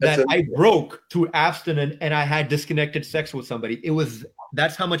 That I broke through abstinence and I had disconnected sex with somebody.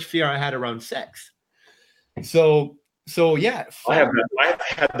 That's how much fear I had around sex. So yeah. I've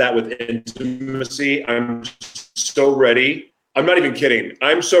had that with intimacy. I'm so ready. I'm not even kidding.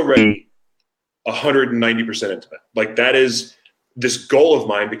 I'm so ready. 190% intimate. Like, that is this goal of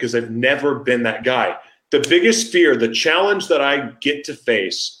mine, because I've never been that guy. The biggest fear, the challenge that I get to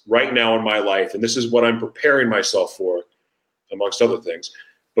face right now in my life, and this is what I'm preparing myself for, amongst other things,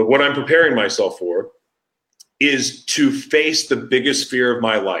 but what I'm preparing myself for is to face the biggest fear of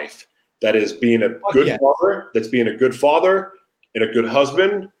my life. That is being a good father, that's being a good father and a good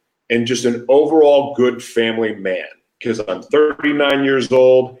husband and just an overall good family man. Because I'm 39 years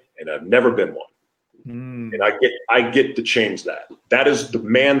old and I've never been one. And I get to change that. That is the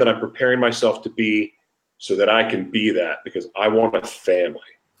man that I'm preparing myself to be, so that I can be that, because I want a family.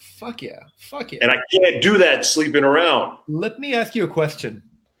 Fuck yeah. Fuck yeah. And I can't do that sleeping around. Let me ask you a question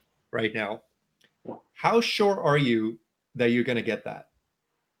right now. How sure are you that you're going to get that?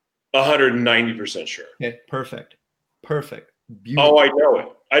 190% sure. Okay, perfect. Beautiful. Oh, I know it.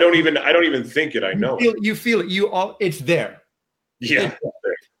 I don't even think it. I know it. You feel it. It's there. Yeah. It's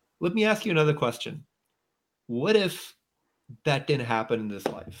there. Let me ask you another question. What if that didn't happen in this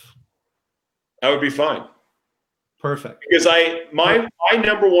life? I would be fine. Perfect. Because my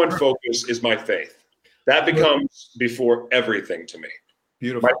number one focus is my faith. That becomes before everything to me.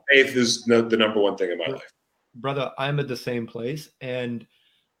 Beautiful. My faith is the number one thing in my life. Brother, I'm at the same place. And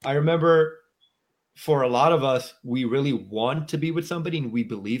I remember, for a lot of us, we really want to be with somebody and we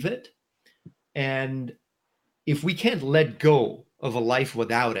believe it. And if we can't let go of a life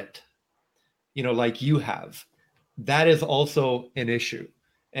without it, you know, like you have, that is also an issue.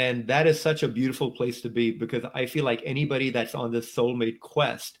 And that is such a beautiful place to be, because I feel like anybody that's on this soulmate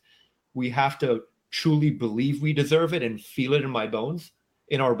quest, we have to truly believe we deserve it and feel it in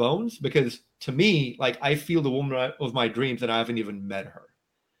our bones. Because to me, like, I feel the woman of my dreams and I haven't even met her.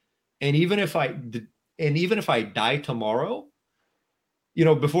 And even if I die tomorrow, you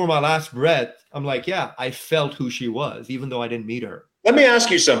know, before my last breath, I'm like, yeah, I felt who she was, even though I didn't meet her. Let me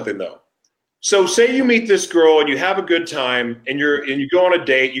ask you something though. So say you meet this girl and you have a good time and you go on a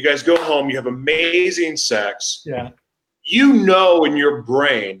date, you guys go home, you have amazing sex. Yeah. You know in your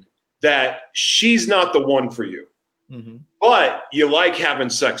brain that she's not the one for you, but you like having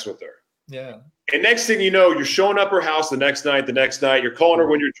sex with her. Yeah. And next thing you know, you're showing up her house the next night, you're calling her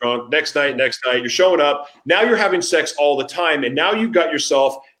when you're drunk, next night, you're showing up. Now you're having sex all the time. And now you've got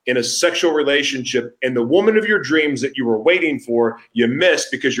yourself in a sexual relationship, and the woman of your dreams that you were waiting for, you missed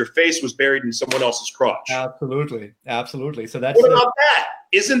because your face was buried in someone else's crotch. Absolutely. So that's, what about that?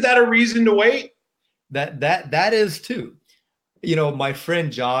 Isn't that a reason to wait? That is too. You know, my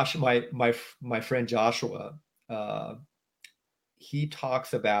friend Josh, my friend Joshua, he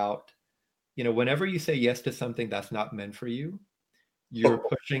talks about, you know, whenever you say yes to something that's not meant for you, you're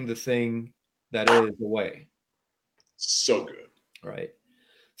pushing the thing that is away. So good. Right.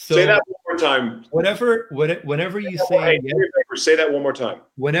 So say that one more time. Whenever you say yes, say that one more time.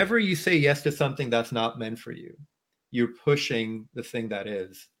 Whenever you say yes to something that's not meant for you, you're pushing the thing that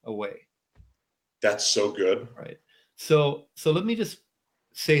is away. That's so good. Right. So let me just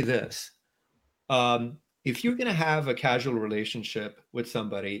say this. If you're going to have a casual relationship with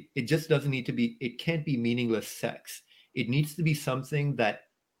somebody, it just doesn't need to be, it can't be meaningless sex. It needs to be something that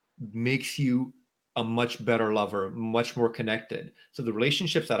makes you a much better lover, much more connected. So the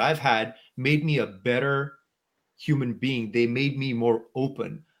relationships that I've had made me a better human being. They made me more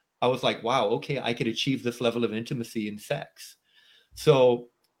open. I was like, wow, okay, I could achieve this level of intimacy in sex. So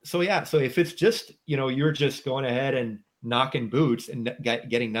yeah, so if it's just, you know, you're just going ahead and knocking boots and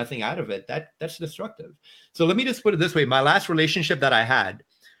getting nothing out of it, that's destructive. So let me just put it this way. My last relationship that I had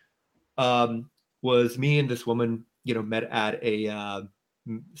was me and this woman, met at a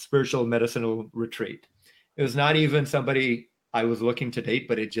spiritual medicinal retreat. It was not even somebody I was looking to date,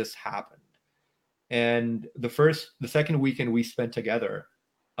 but it just happened. And the second weekend we spent together,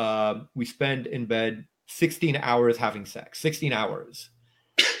 we spent in bed 16 hours having sex, 16 hours.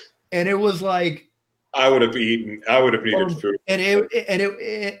 And it was like, I would have needed food. And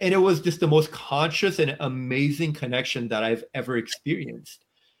it was just the most conscious and amazing connection that I've ever experienced.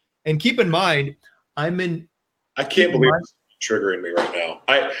 And keep in mind, I can't believe it's triggering me right now.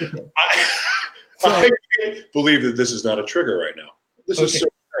 I can't believe that this is not a trigger right now. This is so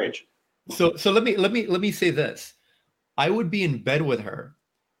strange. So let me say this. I would be in bed with her,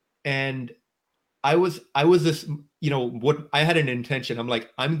 and I was this, what I had an intention. I'm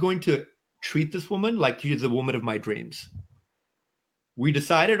like, I'm going to treat this woman like she's the woman of my dreams. We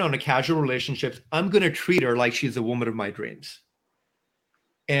decided on a casual relationship. I'm going to treat her like she's the woman of my dreams.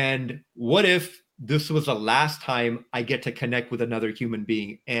 And what if this was the last time I get to connect with another human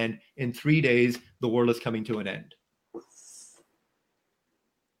being, and in 3 days, the world is coming to an end?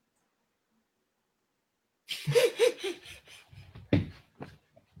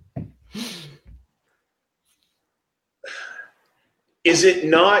 Is it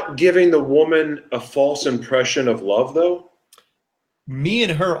not giving the woman a false impression of love, though? Me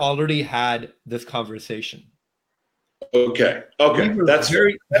and her already had this conversation. Okay.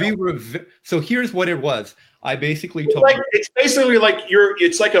 So here's what it was. I basically told her. It's basically like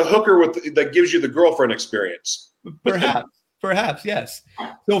it's like a hooker that gives you the girlfriend experience. Perhaps, yes.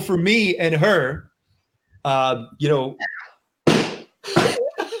 So for me and her, I'm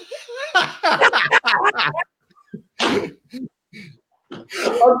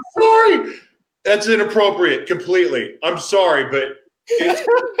sorry. That's inappropriate completely. I'm sorry, but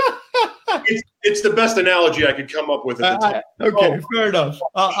it's the best analogy I could come up with at the time. Okay, fair enough.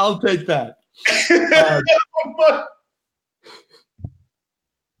 I'll take that.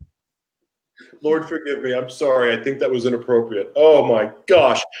 Lord, forgive me. I'm sorry. I think that was inappropriate. Oh my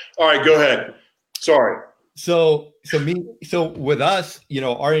gosh. All right, go ahead. Sorry. So with us,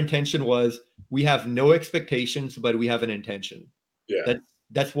 our intention was, we have no expectations, but we have an intention. Yeah.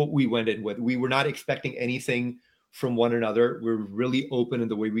 That's what we went in with. We were not expecting anything from one another. We're really open in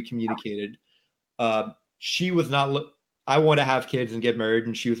the way we communicated. She was not, I want to have kids and get married,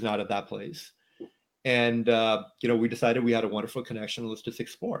 and she was not at that place. And, we decided we had a wonderful connection. Let's just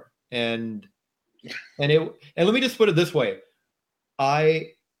explore. And let me just put it this way.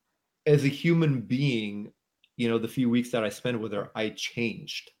 I, as a human being, the few weeks that I spent with her, I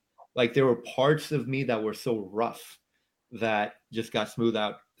changed. Like, there were parts of me that were so rough that just got smoothed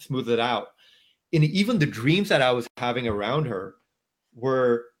out. And even the dreams that I was having around her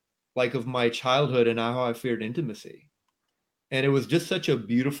were like of my childhood and how I feared intimacy. And it was just such a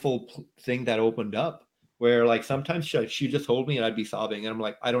beautiful thing that opened up, where like sometimes she just hold me and I'd be sobbing. And I'm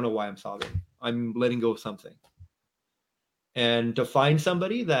like, I don't know why I'm sobbing. I'm letting go of something. And to find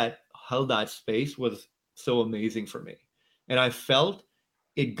somebody that held that space was so amazing for me. And I felt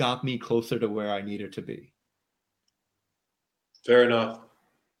it got me closer to where I needed to be. Fair enough.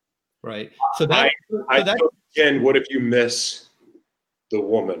 Right. Again, what if you miss the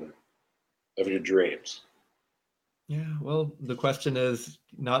woman of your dreams? Yeah. Well, the question is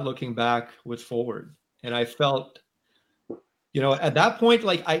not looking back, what's forward. And I felt, at that point,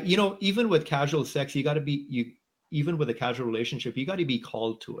 like even with casual sex, even with a casual relationship, you got to be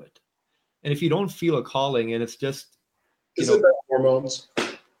called to it. And if you don't feel a calling, and it's just, isn't that hormones?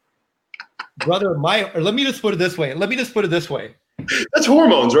 Brother, let me just put it this way. That's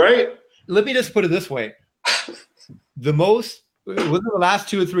hormones, right? Let me just put it this way. Within the last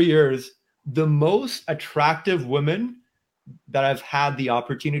 2 or 3 years, the most attractive women that I've had the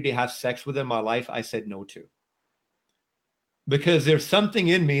opportunity to have sex with in my life, I said no to. Because there's something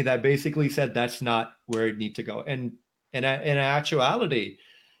in me that basically said that's not where it needs to go. And in actuality,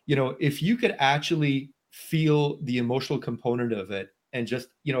 if you could actually feel the emotional component of it, and just,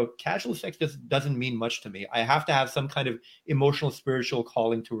 casual sex just doesn't mean much to me. I have to have some kind of emotional, spiritual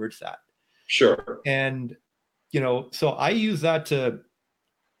calling towards that. Sure. And, so I use that to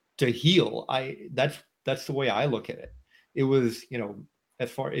heal. That's the way I look at it. It was,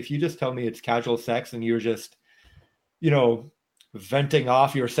 if you just tell me it's casual sex and you're just, venting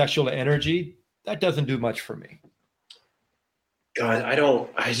off your sexual energy, that doesn't do much for me. God, I don't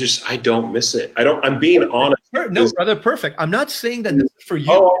miss it. I'm being honest. No, brother, perfect. I'm not saying that this is for you.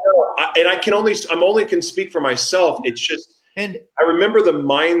 Oh, no. I'm only can speak for myself. It's just, and I remember the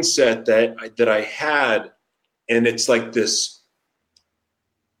mindset that I had, and it's like this,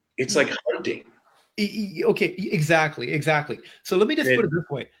 it's like hunting. Okay, exactly. So let me just put it this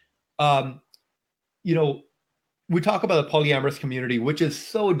way. You know, we talk about the polyamorous community, which is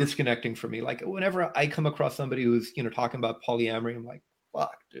so disconnecting for me. Like whenever I come across somebody who's, you know, talking about polyamory, I'm like,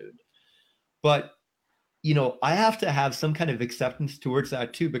 fuck, dude. But, you know, I have to have some kind of acceptance towards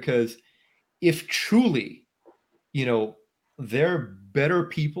that too, because if truly, you know, they're better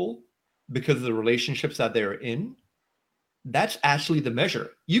people because of the relationships that they're in, that's actually the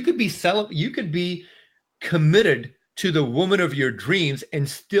measure. You could be committed to the woman of your dreams and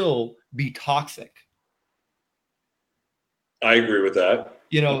still be toxic. I agree with that.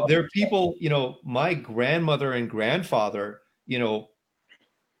 You know, there are people, you know, my grandmother and grandfather, you know,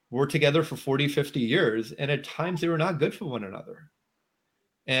 were together for 40, 50 years, and at times they were not good for one another.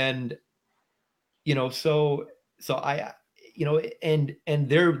 And, you know, so I, you know, and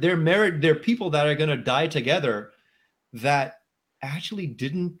they're married, they're people that are going to die together that actually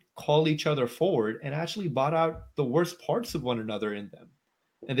didn't call each other forward and actually brought out the worst parts of one another in them.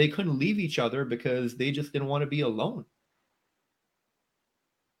 And they couldn't leave each other because they just didn't want to be alone.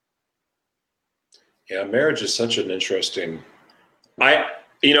 Yeah, marriage is such an interesting. I'm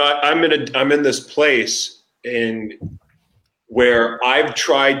in this place where I've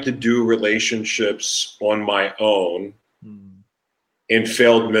tried to do relationships on my own and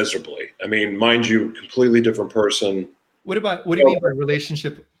failed miserably. I mean, mind you, completely different person. What do you mean by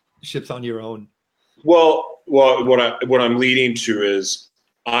relationships on your own? Well, what I'm leading to is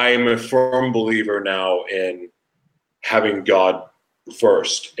I'm a firm believer now in having God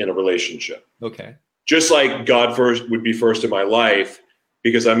first in a relationship. Okay. Just like God first would be first in my life,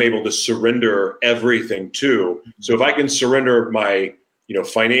 because I'm able to surrender everything to. So if I can surrender my, you know,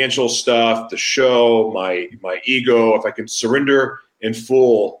 financial stuff, the show, my ego, if I can surrender in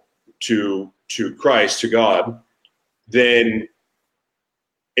full to Christ, to God, then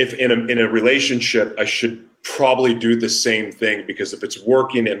if in a relationship, I should probably do the same thing, because if it's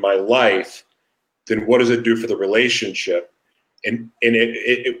working in my life, then what does it do for the relationship? And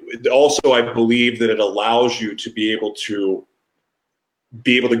it also, I believe that it allows you to be able to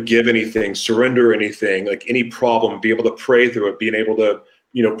give anything, surrender anything, like any problem, be able to pray through it, being able to,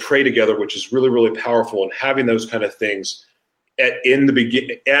 you know, pray together, which is really, really powerful. And having those kind of things at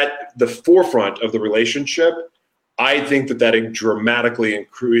the forefront of the relationship, I think that dramatically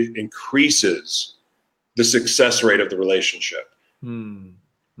increases the success rate of the relationship.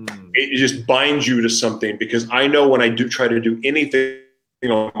 It just binds you to something, because I know when I do try to do anything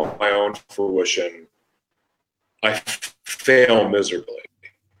on my own fruition, I fail miserably.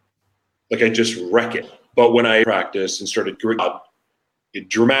 Like I just wreck it. But when I practiced and started God, it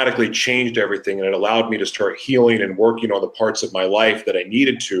dramatically changed everything, and it allowed me to start healing and working on the parts of my life that I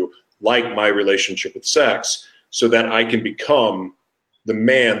needed to, like my relationship with sex, so that I can become the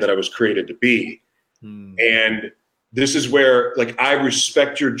man that I was created to be. And this is where, like, I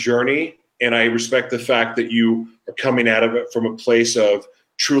respect your journey, and I respect the fact that you are coming out of it from a place of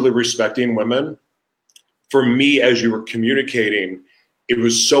truly respecting women. For me, as you were communicating, it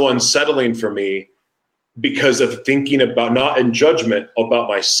was so unsettling for me, because of thinking about, not in judgment about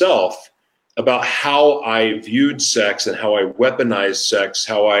myself, about how I viewed sex and how I weaponized sex,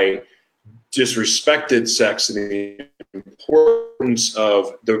 how I disrespected sex, and the importance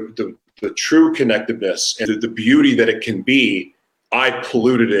of the true connectiveness and the beauty that it can be. I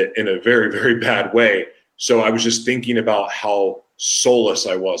polluted it in a very, very bad way. So I was just thinking about how soulless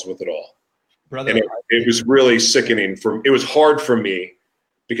I was with it all. Brother, and it was really sickening. It was hard for me,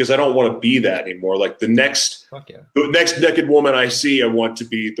 because I don't want to be that anymore. Like the next naked woman I see, I want to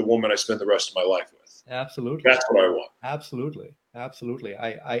be the woman I spend the rest of my life with. Absolutely. That's what I want. Absolutely.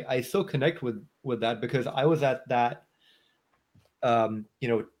 I still connect with that, because I was at that,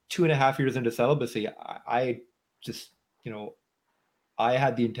 2.5 years into celibacy. I just, I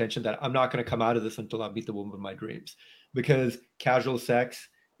had the intention that I'm not going to come out of this until I meet the woman of my dreams, because casual sex,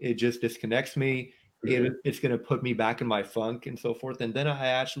 it just disconnects me. It's going to put me back in my funk and so forth. And then I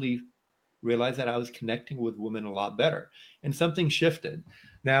actually realized that I was connecting with women a lot better, and something shifted.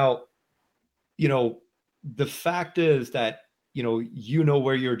 Now, the fact is that,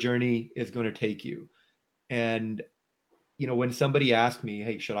 where your journey is going to take you. And, when somebody asked me,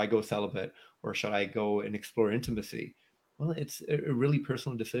 hey, should I go celibate or should I go and explore intimacy? Well, it's a really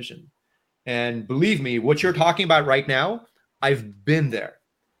personal decision. And believe me, what you're talking about right now, I've been there.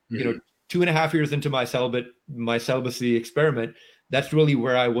 2.5 years into my celibacy experiment, that's really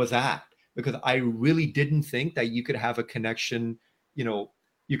where I was at, because I really didn't think that you could have a connection, you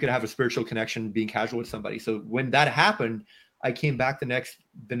could have a spiritual connection being casual with somebody. So when that happened, I came back the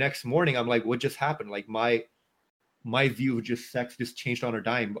next morning. I'm like, what just happened? Like my my view of just sex just changed on a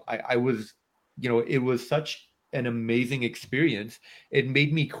dime. I was, it was such an amazing experience. It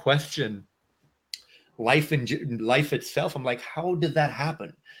made me question life and life itself. I'm like, how did that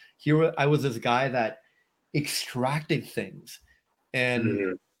happen? Here I was this guy that extracted things,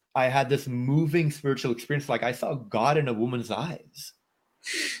 and I had this moving spiritual experience. Like I saw God in a woman's eyes,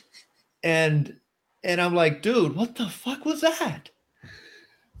 and I'm like, dude, what the fuck was that?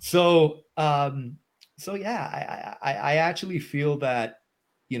 So yeah, I actually feel that,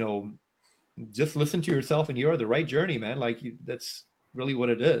 just listen to yourself and you're on the right journey, man. Like that's really what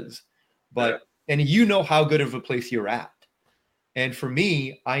it is. But and you know how good of a place you're at. And for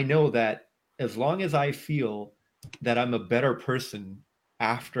me, I know that as long as I feel that I'm a better person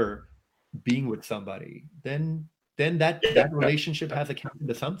after being with somebody, then that relationship has accounted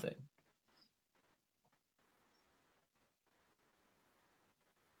to something.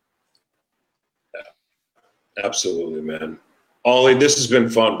 Absolutely, man. Ollie, this has been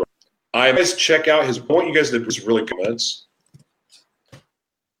fun, bro. I guys check out his point. You guys did really comments.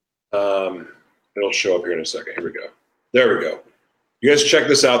 It'll show up here in a second. Here we go. There we go. You guys check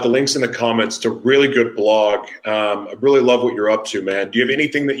this out. The link's in the comments. It's a really good blog. I really love what you're up to, man. Do you have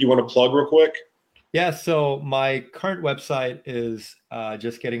anything that you want to plug real quick? Yeah, so my current website is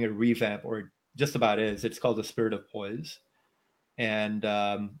just getting a revamp, or just about is. It's called The Spirit of Poise. And,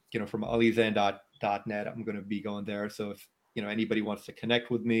 from alizain.net, I'm going to be going there. So if, anybody wants to connect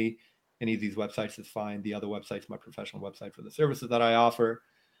with me, any of these websites is fine. The other website's my professional website for the services that I offer,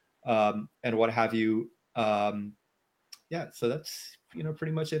 and what have you. Yeah, so that's,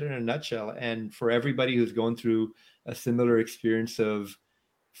 pretty much it in a nutshell. And for everybody who's going through a similar experience of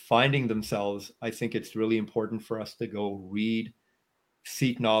finding themselves, I think it's really important for us to go read,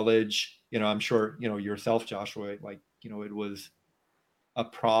 seek knowledge. I'm sure, yourself, Joshua, like, it was a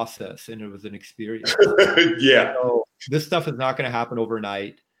process and it was an experience. Yeah. So this stuff is not going to happen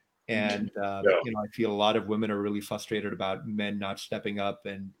overnight. And, I feel a lot of women are really frustrated about men not stepping up,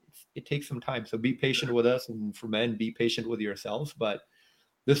 and it takes some time. So be patient with us, and for men, be patient with yourselves. But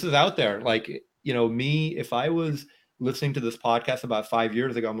this is out there. Like, me, if I was listening to this podcast about 5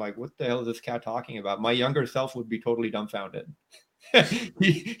 years ago, I'm like, what the hell is this cat talking about? My younger self would be totally dumbfounded.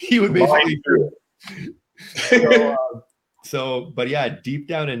 he would basically but yeah, deep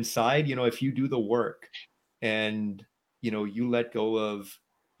down inside, if you do the work and, you let go of,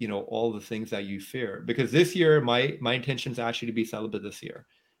 all the things that you fear, because this year, my intention is actually to be celibate this year.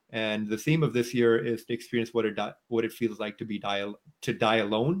 And the theme of this year is to experience what it feels like to die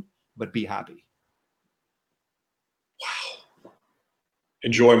alone, but be happy. Wow.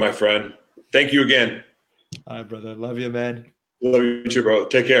 Enjoy, my friend. Thank you again. All right, brother. Love you, man. Love you too, bro.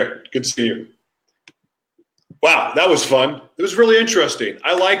 Take care. Good to see you. Wow, that was fun. It was really interesting.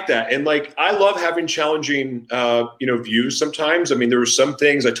 I like that. And like, I love having challenging, views sometimes. I mean, there were some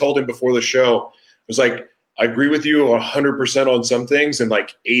things I told him before the show. It was like, I agree with you 100% on some things and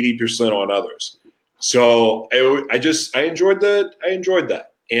like 80% on others. So I enjoyed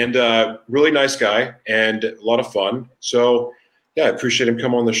that. And really nice guy and a lot of fun. So yeah, I appreciate him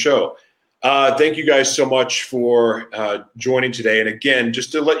coming on the show. Thank you guys so much for joining today. And again,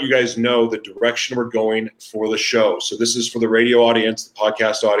 just to let you guys know the direction we're going for the show. So this is for the radio audience, the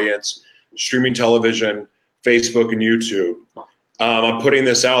podcast audience, streaming television, Facebook, and YouTube. I'm putting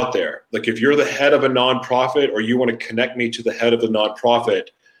this out there. Like, if you're the head of a nonprofit or you want to connect me to the head of the nonprofit,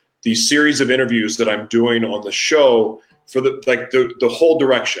 the series of interviews that I'm doing on the show for the whole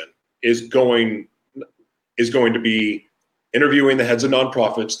direction is going to be interviewing the heads of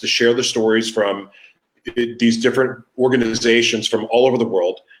nonprofits to share the stories from these different organizations from all over the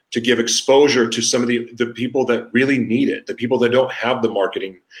world, to give exposure to some of the people that really need it, the people that don't have the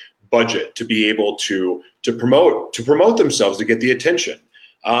marketing budget to be able to promote themselves, to get the attention.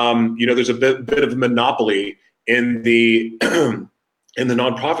 There's a bit of a monopoly in the in the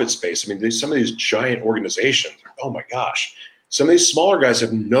nonprofit space. I mean, some of these giant organizations, oh my gosh, some of these smaller guys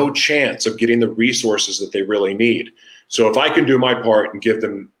have no chance of getting the resources that they really need. So if I can do my part and give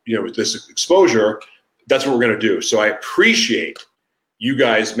them, this exposure, that's what we're going to do. So I appreciate you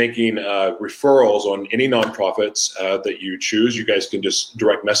guys making referrals on any nonprofits that you choose. You guys can just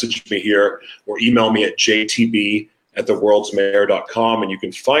direct message me here or email me at jtb@theworldsmayor.com, and you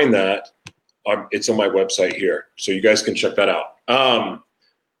can find that. It's on my website here, so you guys can check that out.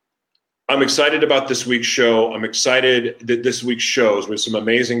 I'm excited about this week's show. I'm excited that this week's shows with some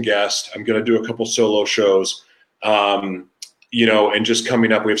amazing guests. I'm going to do a couple solo shows, and just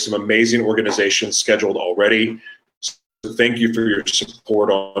coming up, we have some amazing organizations scheduled already. So thank you for your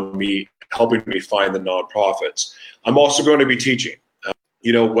support on me, helping me find the nonprofits. I'm also going to be teaching.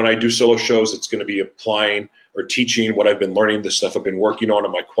 When I do solo shows, it's going to be applying or teaching what I've been learning, the stuff I've been working on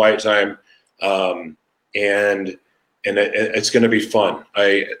in my quiet time. And it's going to be fun.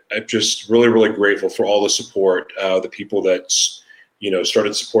 I'm just really, really grateful for all the support, the people that,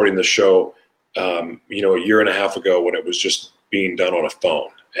 started supporting the show, a year and a half ago when it was just being done on a phone.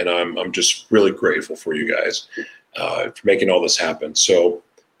 And I'm just really grateful for you guys for making all this happen. So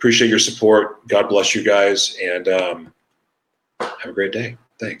appreciate your support. God bless you guys, and have a great day.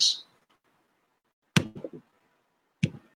 Thanks.